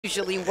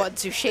Usually want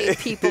to shame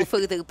people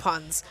for their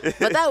puns,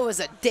 but that was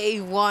a day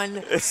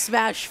one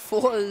Smash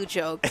 4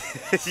 joke.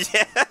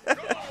 Yeah.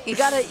 You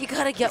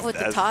gotta get with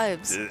the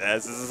times.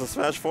 As this is a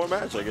Smash 4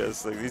 match, I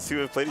guess. Like these two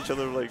have played each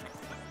other like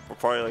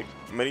probably like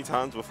many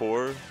times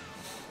before.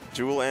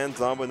 Juuuuul and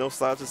Zomba, no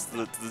slouches to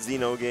the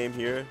Xeno game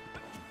here.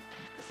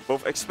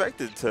 Both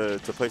expected to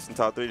place in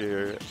top 3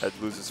 here at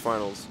Losers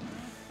Finals.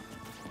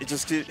 It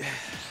just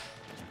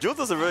Juuuuul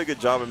does a really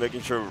good job of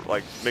making sure,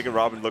 like, making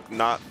Robin look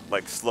not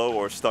like slow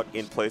or stuck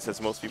in place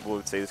as most people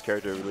would say this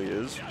character really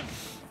is.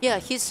 Yeah,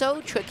 he's so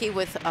tricky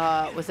with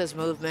his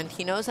movement.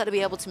 He knows how to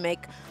be able to make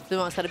the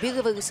most out of big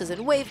releases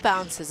and wave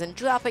bounces and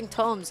dropping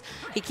tomes.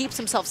 He keeps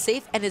himself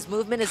safe, and his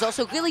movement is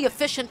also really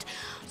efficient.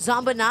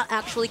 Zomba not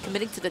actually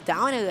committing to the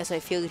down air as I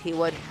feel he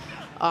would,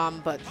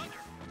 but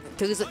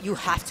you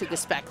have to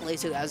respect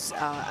Laser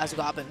as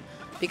Robin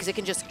because it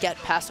can just get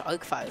past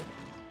arc fire.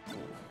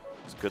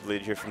 Good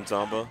lead here from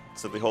Zomba.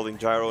 Simply holding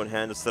gyro in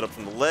hand to set up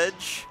from the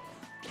ledge.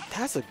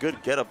 That's a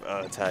good get-up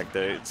attack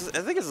there.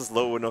 I think it's just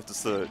low enough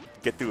to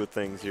get through with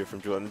things here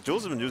from Juuuuul. And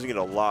Juuuuul's been using it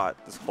a lot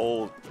this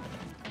whole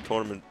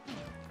tournament.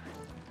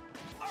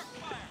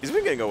 He's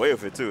been getting away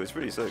with it too. It's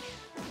pretty sick.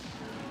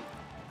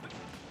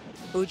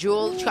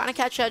 Juuuuul trying to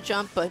catch that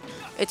jump, but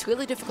it's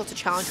really difficult to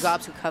challenge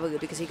Rob's recovery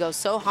because he goes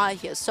so high.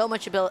 He has so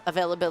much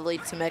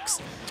availability to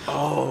mix.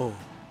 Oh,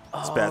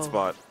 it's a bad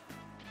spot.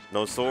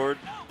 No sword.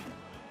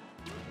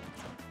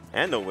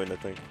 And no win, I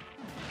think.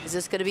 Is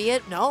this going to be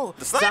it? No.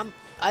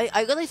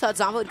 I really thought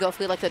Zomba would go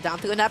for like the down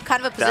through and that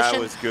kind of a position. That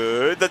was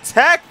good. The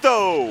tech,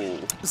 though.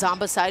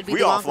 Zomba side beat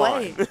the wrong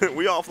way.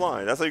 We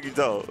offline. That's how you can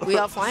tell. We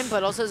offline,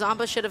 but also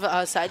Zomba should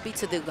have side beat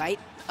to the right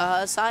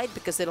side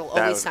because it'll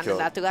always send in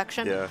that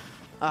direction. Yeah.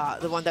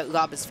 The one that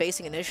Rob is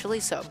facing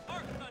initially, so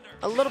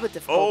a little bit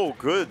difficult. Oh,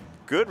 good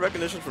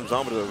recognition from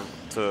Zomba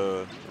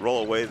to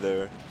roll away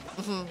there.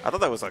 I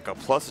thought that was like a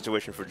plus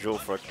situation for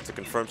Juuuuul to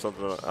confirm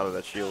something out of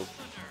that shield.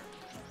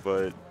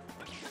 But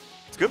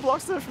it's good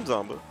blocks there from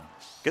Zomba.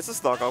 Gets the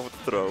stock off with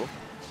the throw.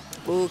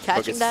 Ooh,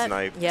 catching that.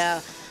 Sniped.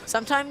 Yeah.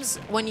 Sometimes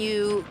when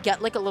you get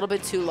like a little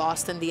bit too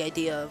lost in the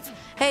idea of,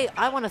 hey,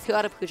 I want to throw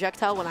out a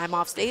projectile when I'm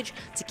off stage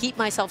to keep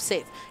myself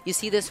safe. You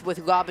see this with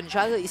Rob and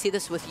Gyro. You see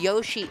this with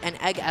Yoshi and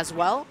Egg as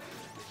well.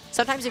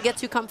 Sometimes you get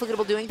too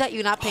comfortable doing that.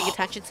 You're not paying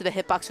attention to the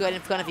hitbox right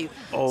in front of you.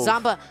 Oh.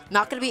 Zomba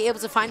not going to be able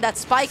to find that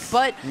spike,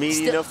 but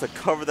meaty enough to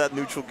cover that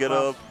neutral get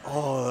up.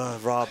 Oh,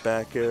 Rob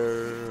back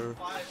air.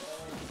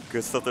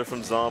 Good stuff there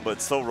from Zomba.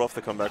 It's so rough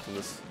to come back from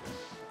this.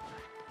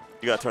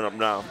 You gotta turn up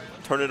now.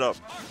 Turn it up.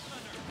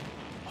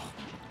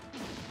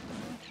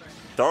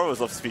 Dara was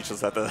left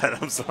speechless after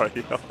that. I'm sorry,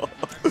 y'all.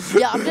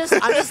 Yeah, I'm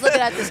just looking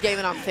at this game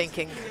and I'm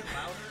thinking.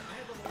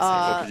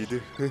 What could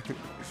you do?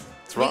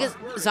 It's wrong.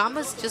 Because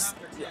Zomba's just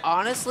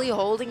honestly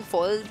holding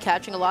forward,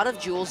 catching a lot of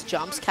Juuuuul's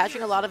jumps,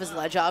 catching a lot of his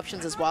ledge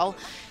options as well.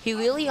 He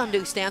really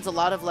understands a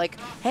lot of like,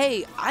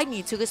 hey, I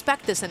need to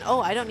respect this, and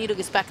oh, I don't need to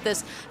respect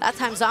this. That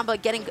time Zomba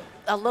getting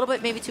a little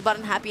bit maybe too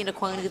button happy in the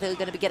corner. They're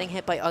going to be getting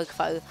hit by arc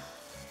fire.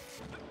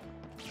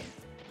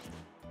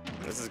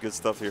 This is good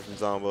stuff here from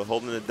Zomba,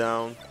 holding it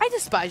down. I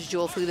despise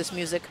Juuuuul through this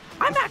music.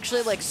 I'm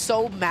actually like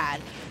so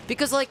mad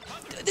because like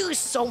there's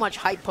so much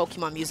hype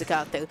Pokemon music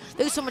out there.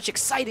 There's so much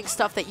exciting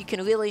stuff that you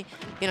can really,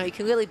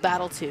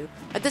 battle to.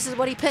 And this is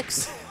what he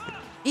picks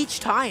each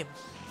time.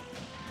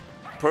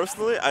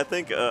 Personally, I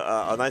think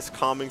a nice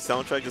calming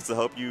soundtrack just to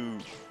help you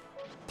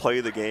play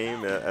the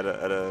game at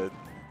a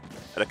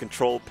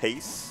controlled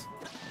pace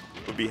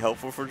would be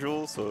helpful for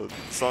Juuuuul. So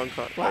song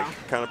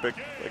kind of pick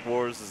like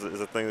Wars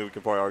is a thing that we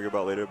can probably argue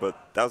about later.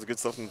 But that was good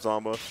stuff from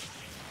Zomba.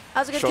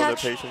 That was a good Showing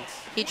catch. their patience.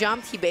 He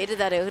jumped, he baited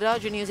that air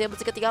dodge, and he was able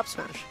to get the up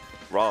smash.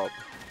 Rob.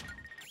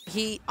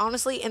 He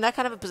honestly in that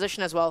kind of a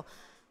position as well.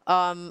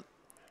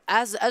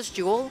 As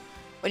Juuuuul,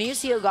 when you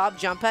see a Rob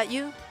jump at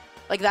you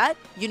like that,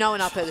 you know an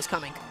up air is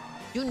coming.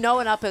 You know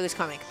an up air is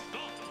coming.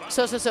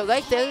 So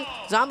right there,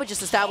 Zomba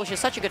just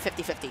establishes such a good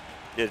 50-50.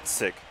 It's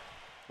sick.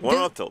 One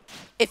up tilt.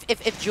 If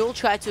Juuuuul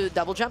tried to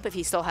double jump, if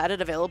he still had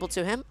it available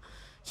to him,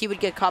 he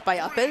would get caught by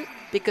up air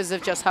because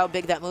of just how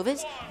big that move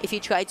is. If he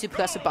tried to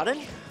press a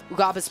button,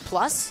 Rob is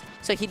plus,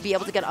 so he'd be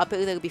able to get up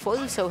air there before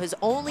you. So his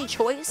only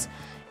choice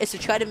is to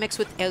try to mix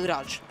with air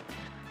dodge.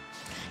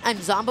 And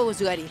Zomba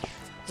was ready.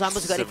 Zomba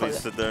was ready for it.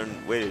 Sit there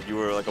and waited. You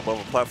were like above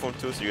a platform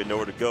too, so you had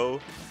nowhere to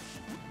go.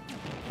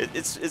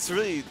 It's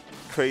really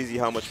crazy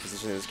how much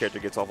positioning this character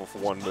gets off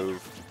of one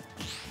move.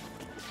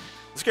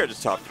 This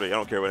character's top 3. I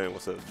don't care what anyone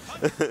says.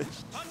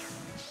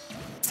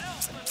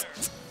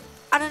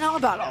 I don't know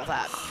about all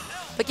that.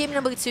 But game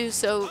number 2,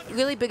 so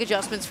really big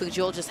adjustments for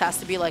Juuuuul. Just has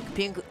to be like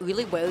being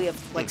really wary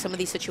of like some of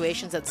these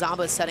situations that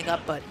Zomba is setting up,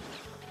 but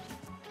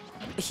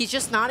he's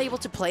just not able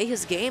to play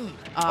his game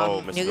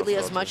nearly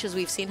as much as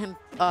we've seen him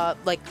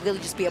like really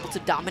just be able to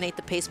dominate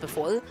the pace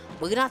before.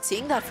 We're not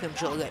seeing that from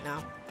Juuuuul right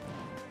now.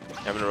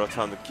 Having a rough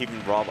time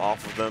keeping Rob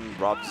off of them.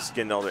 Rob just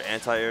getting all their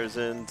anti-airs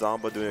in.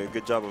 Zomba doing a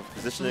good job of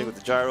positioning with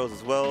the gyros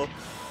as well.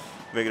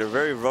 Making it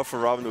very rough for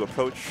Robin to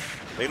approach.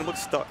 Making him look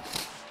stuck.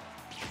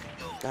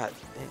 God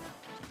dang.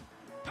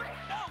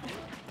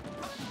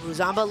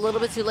 Zomba a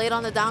little bit too late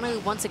on the downer.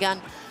 Once again,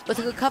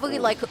 with a recovery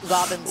like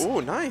Robin's.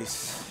 Ooh,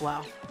 nice.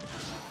 Wow.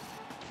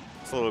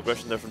 It's a little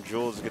aggression there from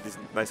Juuuuul to get these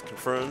nice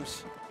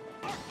confirms.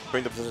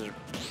 Bring the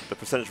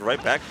percentage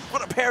right back.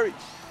 What a parry!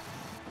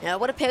 Yeah,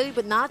 what a parry,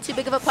 but not too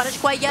big of a punish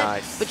quite yet.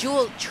 Nice. But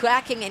Juuuuul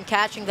tracking and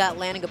catching that,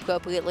 landing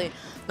appropriately.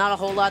 Not a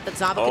whole lot that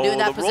Zomba can do in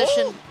that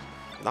position. Roll.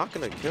 Not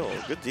gonna kill.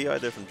 Good DI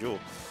there from Juuuuul.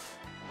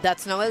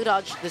 That's no air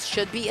dodge. This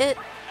should be it.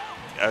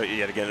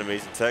 Yet again,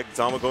 amazing tech.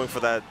 Zomba going for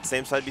that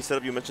same side B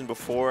setup you mentioned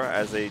before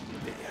as a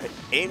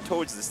aim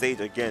towards the stage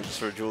again, just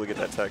for Juuuuul to get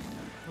that tech.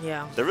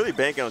 Yeah. They're really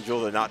banking on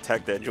Juuuuul to not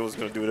tech that. Juuuuul's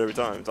gonna do it every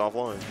time. It's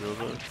offline. You know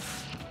what I'm saying?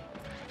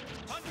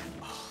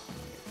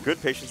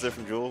 Good patience there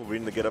from Juuuuul,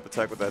 reading the get up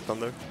attack with that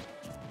thunder.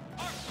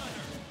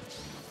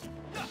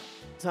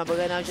 Zomba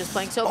right now just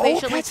playing so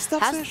patiently.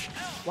 Fish.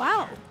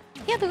 Wow.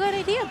 He had the right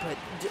idea, but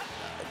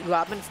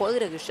Robin foiled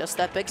it is just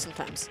that big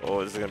sometimes.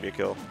 Oh, this is gonna be a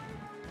kill.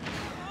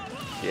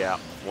 Yeah,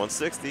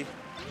 160.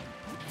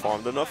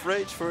 Farmed enough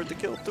rage for it to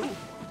kill too.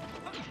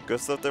 Good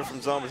stuff there from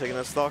Zomba, taking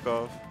that stock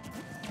off.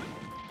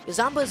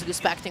 Zomba is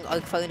respecting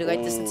Arc fighting the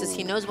right distances.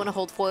 He knows when to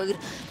hold forward.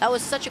 That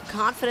was such a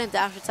confident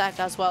dash attack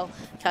as well,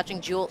 catching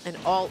Juuuuul and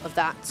all of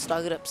that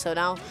started up. So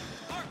now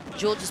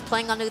Juuuuul just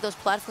playing under those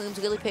platforms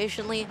really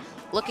patiently,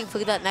 looking for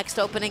that next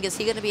opening. Is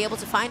he going to be able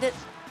to find it?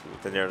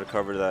 Then there to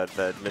cover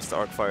that missed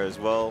arc fire as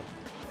well.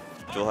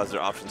 Juuuuul has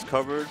their options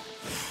covered.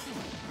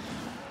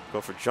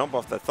 Go for jump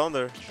off that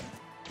thunder.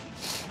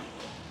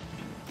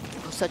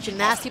 Such a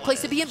nasty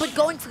place to be in, but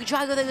going for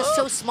Drago there is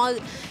so smart.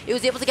 He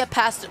was able to get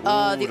past the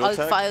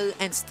arc fire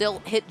and still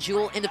hit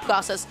Juuuuul in the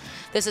process.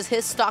 This is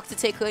his stock to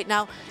take right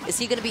now. Is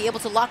he going to be able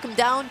to lock him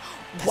down?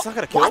 That's not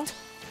going to kill. What?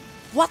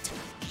 What?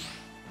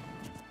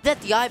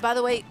 That DI, by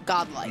the way,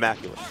 godlike.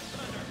 Immaculate.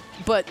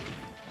 But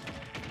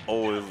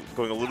oh,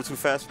 going a little too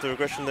fast with the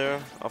regression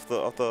there off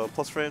the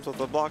plus frames, off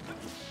the block.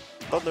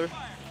 Thunder.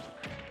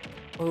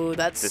 Oh,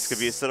 that's... This could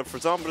be a setup for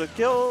Zomba to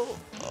kill.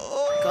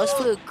 Oh. Goes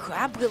for the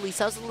grab release.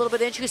 That was a little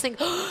bit interesting.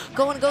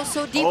 Go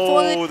so deep for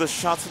forward. Oh, the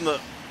shots in the...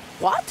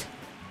 What?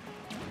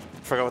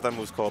 Forgot what that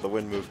move's called, the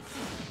wind move.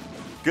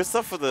 Good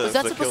stuff for the... Was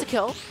that supposed to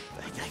kill?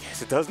 I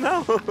guess it does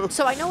now.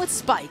 So I know it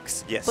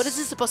spikes. Yes. But is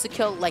it supposed to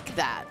kill like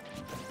that?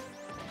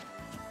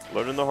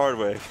 Learning the hard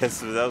way. I guess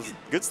that was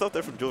good stuff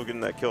there from Juuuuul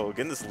getting that kill.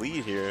 Getting this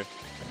lead here.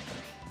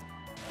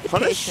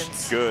 Punish.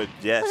 Patience. Good.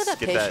 Yes. Look at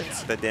that Get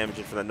patience. that damage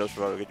in from that nose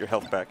bravado. Get your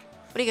health back.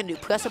 What are you going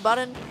to do? Press a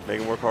button?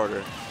 Make him work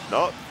harder.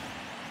 Nope.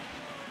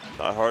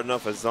 Not hard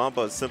enough as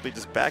Zomba is simply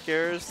just back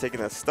airs, taking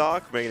that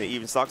stock, making it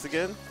even stocks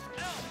again.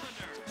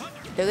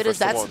 There it is.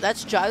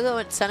 That's Gyro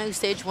at center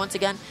stage once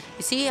again.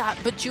 You see,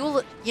 but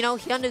Juuuuul, you know,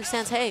 he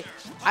understands, hey,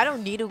 I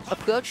don't need to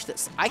approach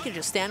this. I can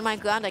just stand my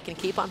ground. I can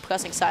keep on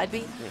pressing side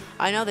B.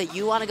 I know that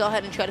you want to go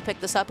ahead and try to pick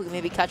this up and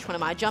maybe catch one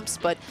of my jumps,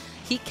 but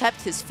he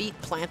kept his feet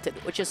planted,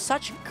 which is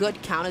such good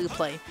counter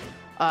play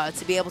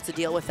to be able to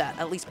deal with that,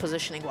 at least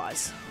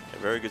positioning-wise. Yeah,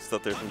 very good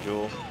stuff there from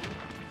Juuuuul.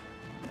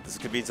 This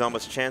could be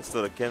Zomba's chance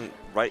to get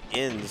right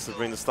in just to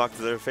bring the stock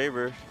to their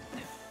favor.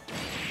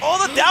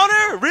 Oh, the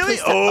downer! Really?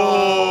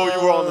 Oh,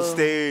 you were on the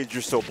stage.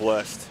 You're so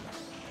blessed.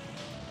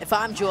 If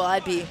I'm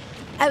Juuuuul,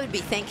 I would be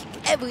thanking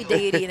every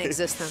deity in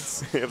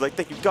existence. I'd be like,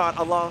 thank you, God,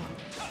 Allah,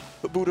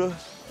 the Buddha,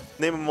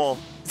 name them all.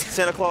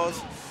 Santa Claus.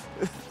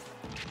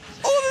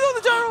 Oh,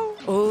 the gyro!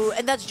 Oh,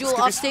 and that's Juuuuul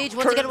off stage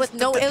once again with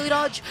no air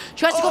dodge.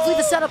 Tries to go through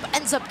the setup,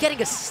 ends up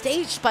getting a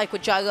stage spike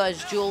with Gyro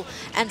as Juuuuul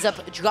ends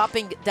up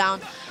dropping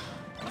down.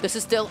 This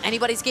is still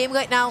anybody's game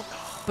right now,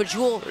 but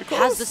Juuuuul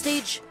has the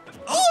stage.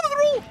 Oh, the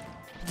roll!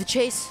 The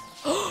chase.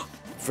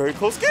 Very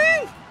close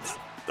game.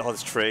 Oh,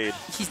 this trade.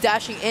 He's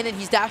dashing in and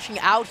he's dashing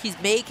out. He's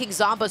making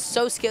Zomba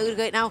so scared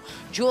right now.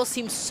 Juuuuul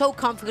seems so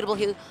comfortable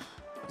here.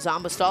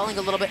 Zomba stalling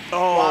a little bit.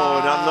 Oh, wow.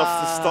 Not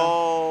enough to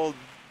stall.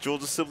 Juuuuul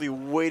just simply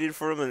waited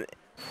for him and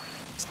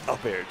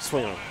up air,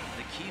 swing on.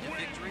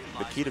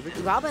 The key to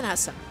victory. Robin has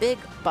some big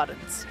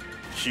buttons.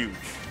 Huge.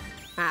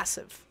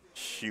 Massive.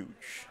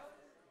 Huge.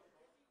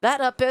 That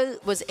up air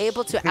was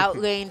able to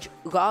outrange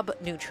Rob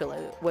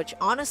neutrally, which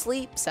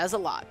honestly says a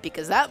lot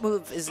because that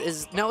move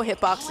is no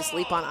hitbox to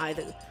sleep on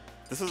either.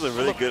 This is a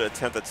really good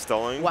attempt at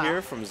stalling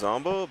here from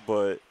Zomba,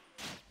 but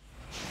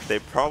they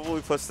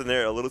probably placed in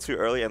there a little too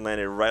early and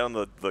landed right on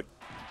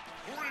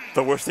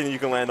the worst thing you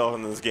can land on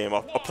in this game,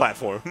 a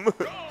platform.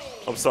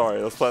 I'm sorry,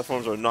 those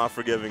platforms are not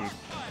forgiving,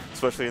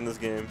 especially in this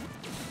game.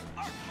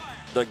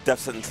 They're like death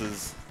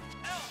sentences.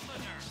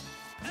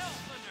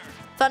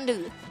 Thunder.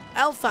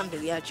 L.Thunder,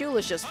 yeah, Juuuuul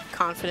is just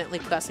confidently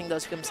pressing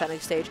those from center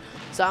stage.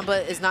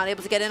 Zomba is not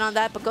able to get in on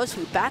that, but goes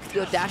through back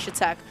throw dash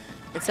attack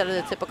instead of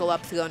the typical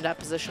up throw in that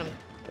position.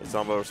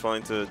 Zomba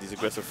responding to these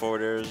aggressive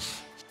forward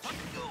airs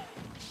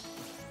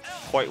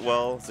quite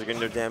well. They're getting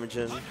their damage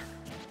in.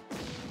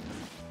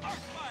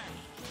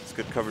 It's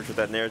good coverage with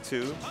that Nair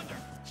too.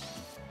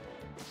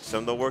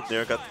 Some don't work.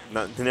 Nair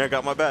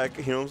got my back.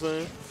 You know what I'm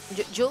saying?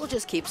 Juuuuul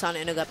just keeps on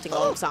interrupting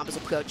all of Zomba's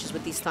approaches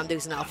with these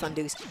Thunders and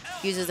L.Thunders.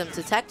 Uses them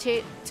to tech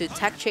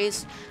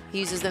chase. He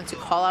uses them to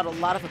call out a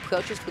lot of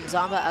approaches from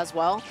Zomba as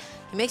well.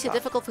 He makes it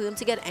difficult for him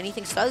to get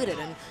anything started,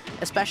 and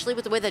especially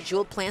with the way that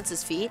Juuuuul plants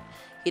his feet,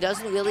 he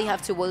doesn't really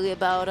have to worry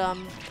about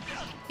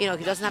you know,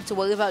 he doesn't have to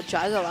worry about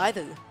gyro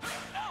either.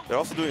 They're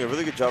also doing a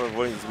really good job of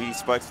avoiding these weedy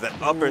spikes. That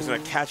upper is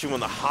going to catch him on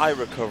the high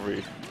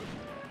recovery.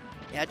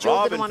 Yeah,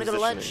 Juuuuul didn't want to go to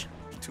ledge.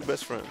 Two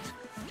best friends.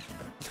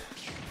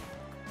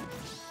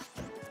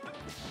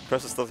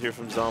 Impressive stuff here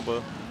from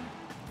Zomba.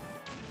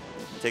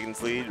 Taking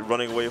his lead,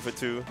 running away for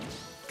 2.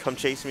 Come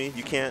chase me.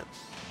 You can't.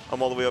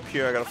 I'm all the way up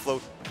here. I got to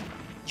float.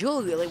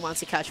 Juuuuul really wants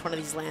to catch one of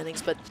these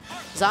landings, but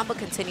Zomba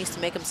continues to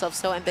make himself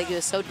so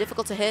ambiguous, so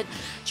difficult to hit.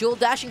 Juuuuul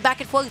dashing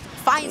back and forth,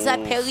 finds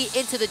that parry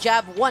into the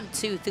jab. 1,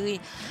 2, 3.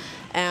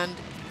 And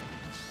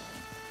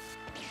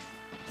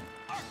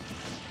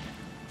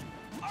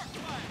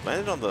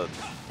landed on the...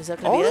 Is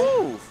that going to be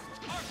it?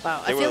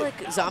 Wow, They I feel were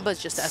like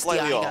Zomba's just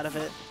slightly SDIing off. out of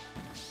it.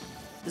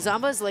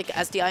 Zomba's like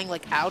SDIing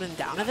like out and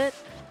down of it,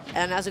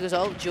 and as a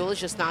result, Juuuuul is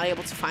just not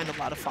able to find a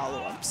lot of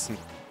follow-ups.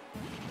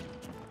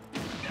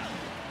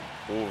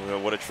 Ooh,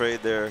 what a trade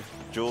there.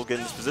 Juuuuul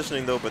getting his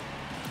positioning though, but...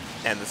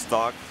 And the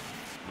stock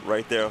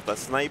right there off that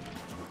snipe.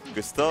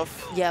 Good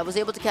stuff. Yeah, was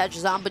able to catch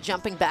Zomba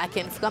jumping back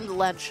in from the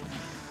ledge.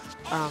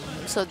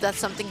 So that's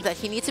something that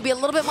he needs to be a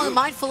little bit more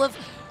mindful of.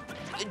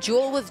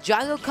 Juuuuul with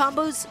gyro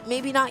combos,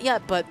 maybe not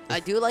yet, but I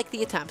do like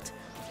the attempt.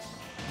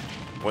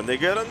 When they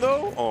get him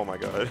though, oh my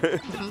god.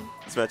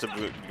 This matchup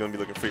is going to be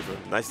looking free for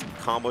him. Nice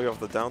combo here off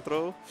the down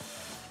throw.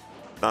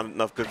 Not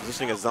enough good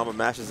positioning as Zomba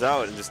mashes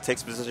out and just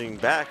takes positioning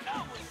back.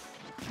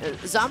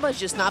 Zomba's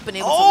just not been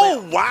able to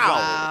wow!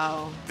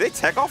 Wow. Did they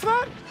tech off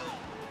that?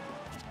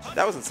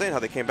 That was insane how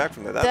they came back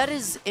from that. That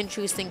is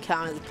interesting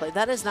counter play.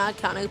 That is not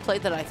counter play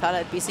that I thought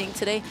I'd be seeing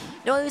today.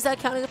 No, it was that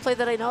counter play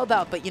that I know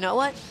about, but you know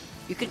what?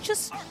 You could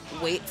just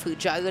wait for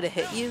gyro to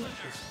hit you,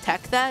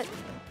 tech that,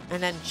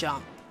 and then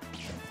jump.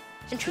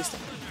 Interesting.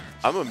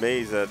 I'm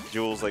amazed at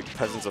Juuuul's like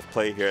presence of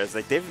play here. It's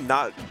like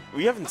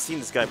we haven't seen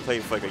this guy play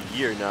for like a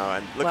year now,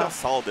 and look how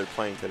solid they're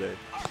playing today.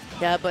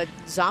 Yeah, but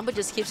Zomba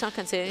just keeps on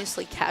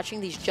continuously catching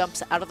these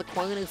jumps out of the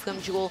corner from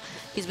Juuuuul.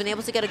 He's been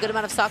able to get a good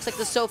amount of stocks like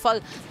this so far.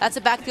 That's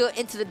a back throw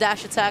into the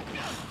dash attack.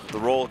 The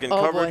roll getting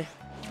covered. Boy.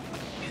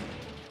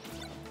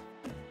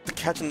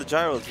 Catching the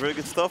gyro is really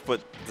good stuff,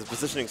 but the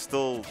positioning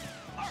still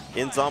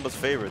in Zomba's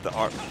favor. The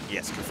art,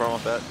 yes, confirm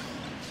off that.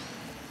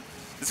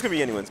 This is gonna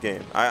be anyone's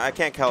game. I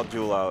can't count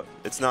Juuuuul out.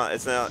 It's not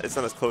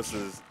as close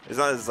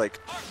as like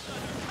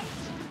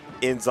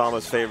in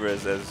Zomba's favor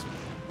as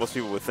most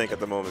people would think at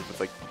the moment. It's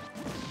like.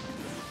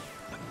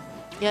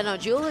 Yeah, no,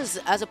 Juuuuul is,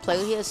 as a player,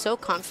 he is so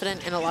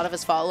confident in a lot of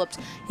his follow-ups.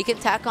 He can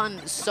tack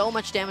on so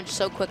much damage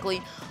so quickly,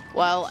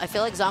 while I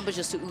feel like Zomba's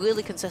just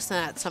really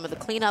consistent at some of the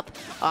cleanup,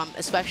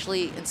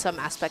 especially in some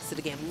aspects of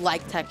the game,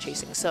 like tech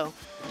chasing. So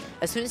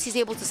as soon as he's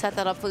able to set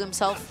that up for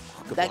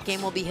himself, that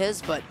game will be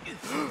his, but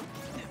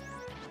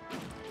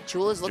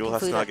Juuuuul is looking for that big open. Juuuuul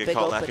has to not get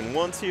caught lacking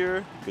once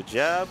here. Good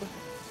jab.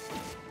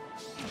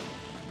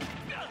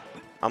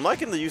 I'm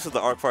liking the use of the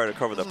arc fire to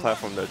cover the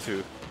platform there,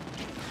 too.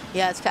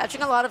 Yeah, it's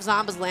catching a lot of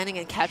Zomba's landing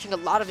and catching a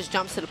lot of his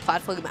jumps to the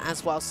platform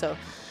as well. So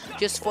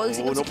just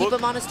forcing him to keep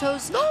him on his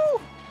toes. No!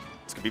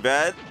 This could be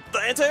bad. The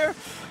anti-air!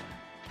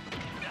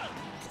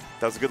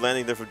 That was a good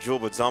landing there for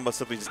Juuuuul, but Zomba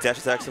simply just dash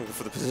attacks him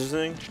for the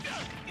positioning.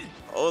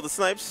 Oh, the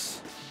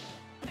snipes.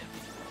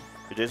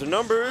 Your days are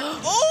numbered.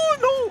 Oh,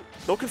 no!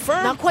 No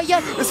confirm. Not quite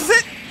yet. This is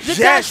it! The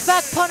dash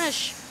back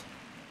punish.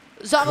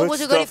 Zomba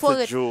wasn't ready for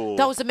it. Juuuuul.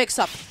 That was a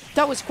mix-up.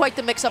 That was quite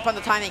the mix-up on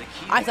the timing.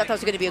 I thought that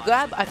was going to be a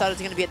grab. I thought it was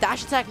going to be a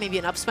dash attack, maybe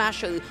an up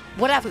smash or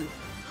whatever.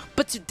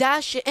 But to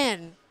dash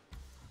in,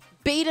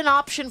 bait an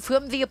option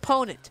from the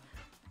opponent,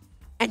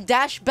 and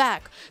dash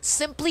back,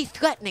 simply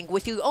threatening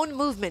with your own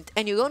movement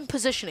and your own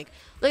positioning.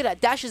 Look at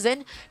that. Dashes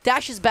in,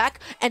 dashes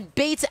back, and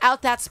baits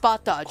out that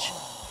spot dodge.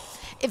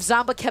 If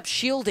Zomba kept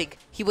shielding,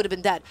 he would have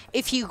been dead.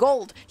 If he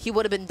rolled, he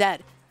would have been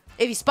dead.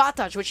 If he spot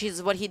dodged, which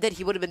is what he did,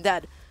 he would have been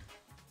dead.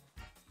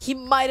 He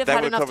might have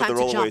had enough time to jump.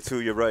 That would cover the rollaway too,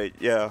 you're right.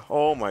 Yeah.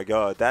 Oh my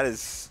god, that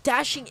is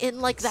dashing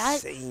in like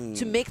that insane.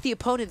 To make the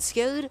opponent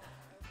scared,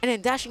 and then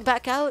dashing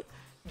back out.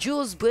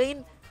 Juuuuul's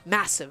brain,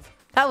 massive.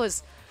 That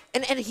was,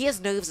 and he has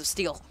nerves of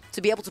steel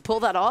to be able to pull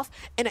that off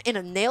in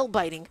a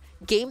nail-biting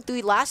Game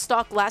 3 last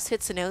stock, last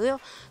hit scenario,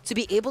 to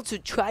be able to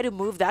try to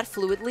move that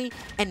fluidly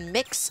and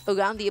mix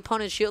around the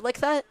opponent's shield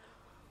like that.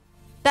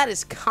 That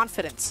is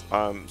confidence.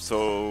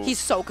 So he's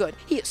so good.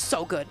 He is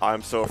so good.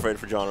 I'm so afraid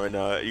for John right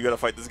now. You gotta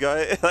fight this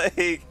guy.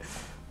 Like,